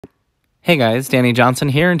Hey guys, Danny Johnson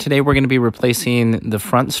here, and today we're going to be replacing the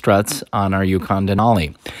front struts on our Yukon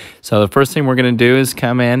Denali. So the first thing we're going to do is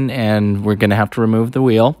come in and we're going to have to remove the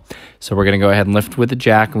wheel. So we're going to go ahead and lift with the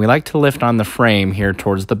jack, and we like to lift on the frame here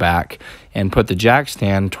towards the back and put the jack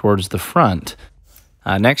stand towards the front.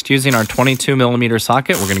 Next, using our 22mm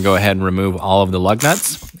socket, we're going to go ahead and remove all of the lug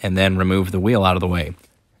nuts and then remove the wheel out of the way.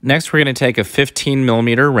 Next, we're going to take a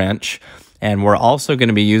 15mm wrench, and we're also going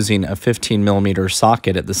to be using a 15mm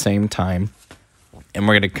socket at the same time. And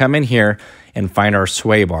we're going to come in here and find our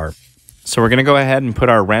sway bar. So we're going to go ahead and put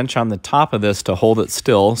our wrench on the top of this to hold it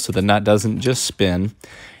still so the nut doesn't just spin.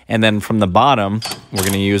 And then from the bottom, we're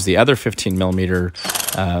going to use the other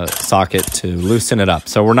 15mm socket to loosen it up.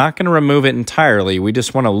 So we're not going to remove it entirely. We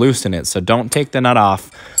just want to loosen it. So don't take the nut off.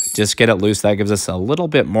 Just get it loose. That gives us a little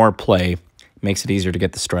bit more play. Makes it easier to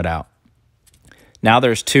get the strut out. Now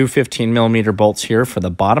there's two 15mm bolts here for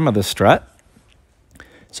the bottom of the strut.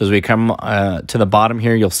 So as we come to the bottom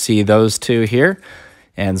here, you'll see those two here.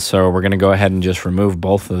 And so we're going to go ahead and just remove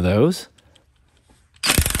both of those.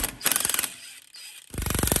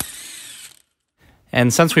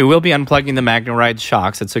 And since we will be unplugging the Magneride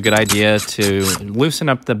shocks, it's a good idea to loosen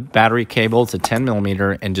up the battery cable to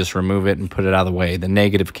 10mm and just remove it and put it out of the way, the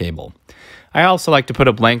negative cable. I also like to put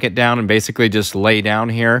a blanket down and basically just lay down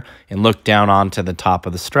here and look down onto the top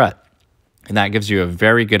of the strut. And that gives you a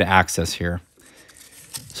very good access here.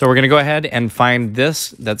 So we're going to go ahead and find this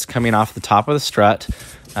that's coming off the top of the strut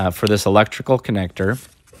for this electrical connector.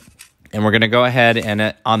 And we're going to go ahead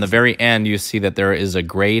and on the very end, you see that there is a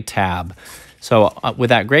gray tab. So with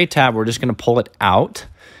that gray tab, we're just going to pull it out,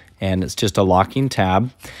 and it's just a locking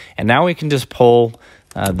tab. And now we can just pull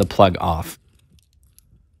the plug off.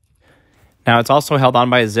 Now it's also held on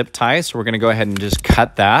by a zip tie, so we're going to go ahead and just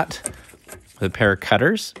cut that with a pair of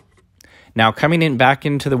cutters. Now coming in back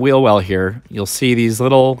into the wheel well here, you'll see these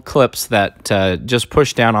little clips that just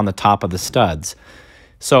push down on the top of the studs.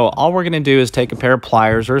 So all we're going to do is take a pair of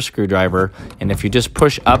pliers or a screwdriver, and if you just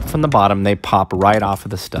push up from the bottom, they pop right off of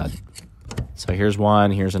the stud. So here's one,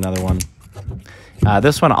 here's another one.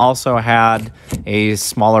 This one also had a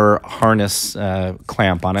smaller harness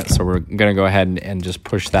clamp on it, so we're going to go ahead and just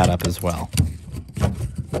push that up as well.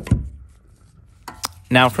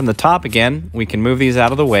 Now from the top again, we can move these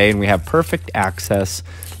out of the way, and we have perfect access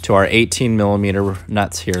to our 18mm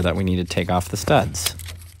nuts here that we need to take off the studs.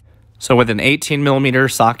 So with an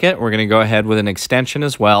 18mm socket, we're going to go ahead with an extension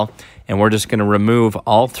as well, and we're just going to remove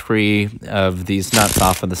all three of these nuts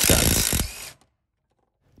off of the studs.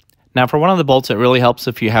 Now for one of the bolts, it really helps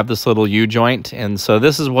if you have this little U-joint, and so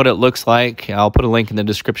this is what it looks like. I'll put a link in the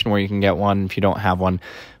description where you can get one if you don't have one,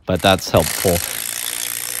 but that's helpful.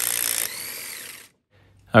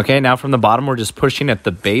 Okay, now from the bottom, we're just pushing at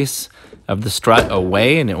the base of the strut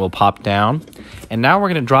away, and it will pop down. And now we're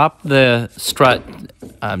going to drop the strut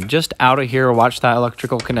just out of here. Watch that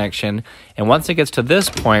electrical connection, and once it gets to this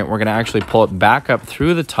point, we're going to actually pull it back up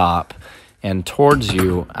through the top and towards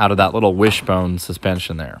you out of that little wishbone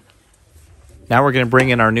suspension there. Now we're going to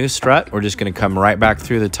bring in our new strut. We're just going to come right back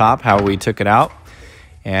through the top how we took it out.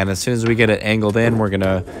 And as soon as we get it angled in, we're going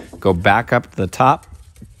to go back up to the top.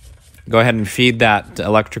 Go ahead and feed that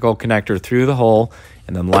electrical connector through the hole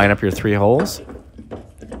and then line up your three holes.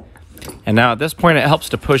 And now at this point, it helps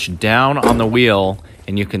to push down on the wheel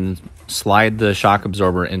and you can slide the shock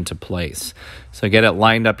absorber into place. So get it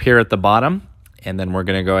lined up here at the bottom, and then we're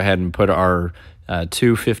going to go ahead and put our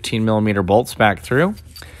two 15mm bolts back through.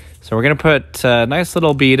 So we're going to put a nice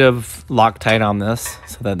little bead of Loctite on this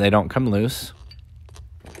so that they don't come loose.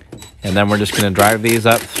 And then we're just going to drive these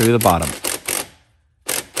up through the bottom.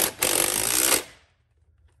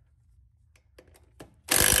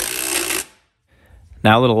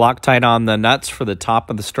 Now a little Loctite on the nuts for the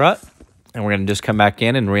top of the strut. And we're going to just come back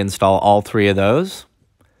in and reinstall all three of those.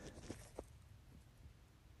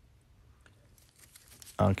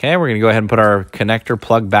 Okay, we're going to go ahead and put our connector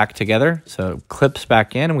plug back together. So it clips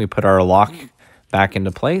back in, and we put our lock back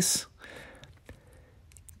into place.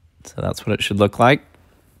 So that's what it should look like.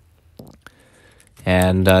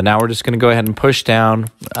 And now we're just going to go ahead and push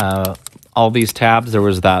down all these tabs. There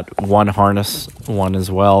was that one harness one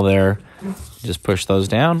as well there. Just push those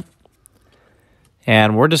down.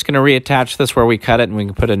 And we're just going to reattach this where we cut it, and we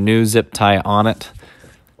can put a new zip tie on it.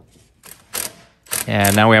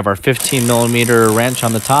 And now we have our 15mm wrench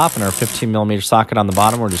on the top and our 15mm socket on the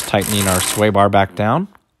bottom. We're just tightening our sway bar back down.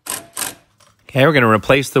 Okay, we're going to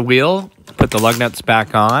replace the wheel, put the lug nuts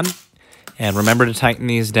back on, and remember to tighten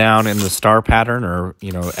these down in the star pattern, or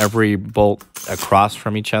every bolt across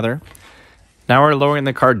from each other. Now we're lowering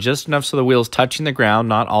the car just enough so the wheel's touching the ground,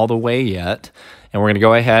 not all the way yet. And we're going to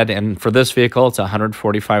go ahead, and for this vehicle, it's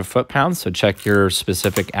 145 foot-pounds, so check your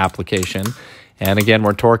specific application. And again,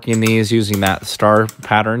 we're torquing these using that star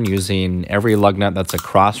pattern, using every lug nut that's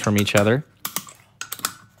across from each other.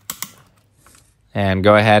 And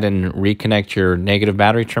go ahead and reconnect your negative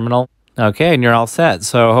battery terminal. Okay, and you're all set.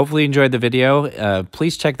 So hopefully you enjoyed the video.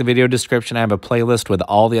 Please check the video description. I have a playlist with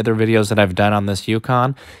all the other videos that I've done on this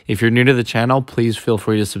Yukon. If you're new to the channel, please feel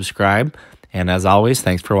free to subscribe. And as always,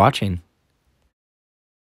 thanks for watching.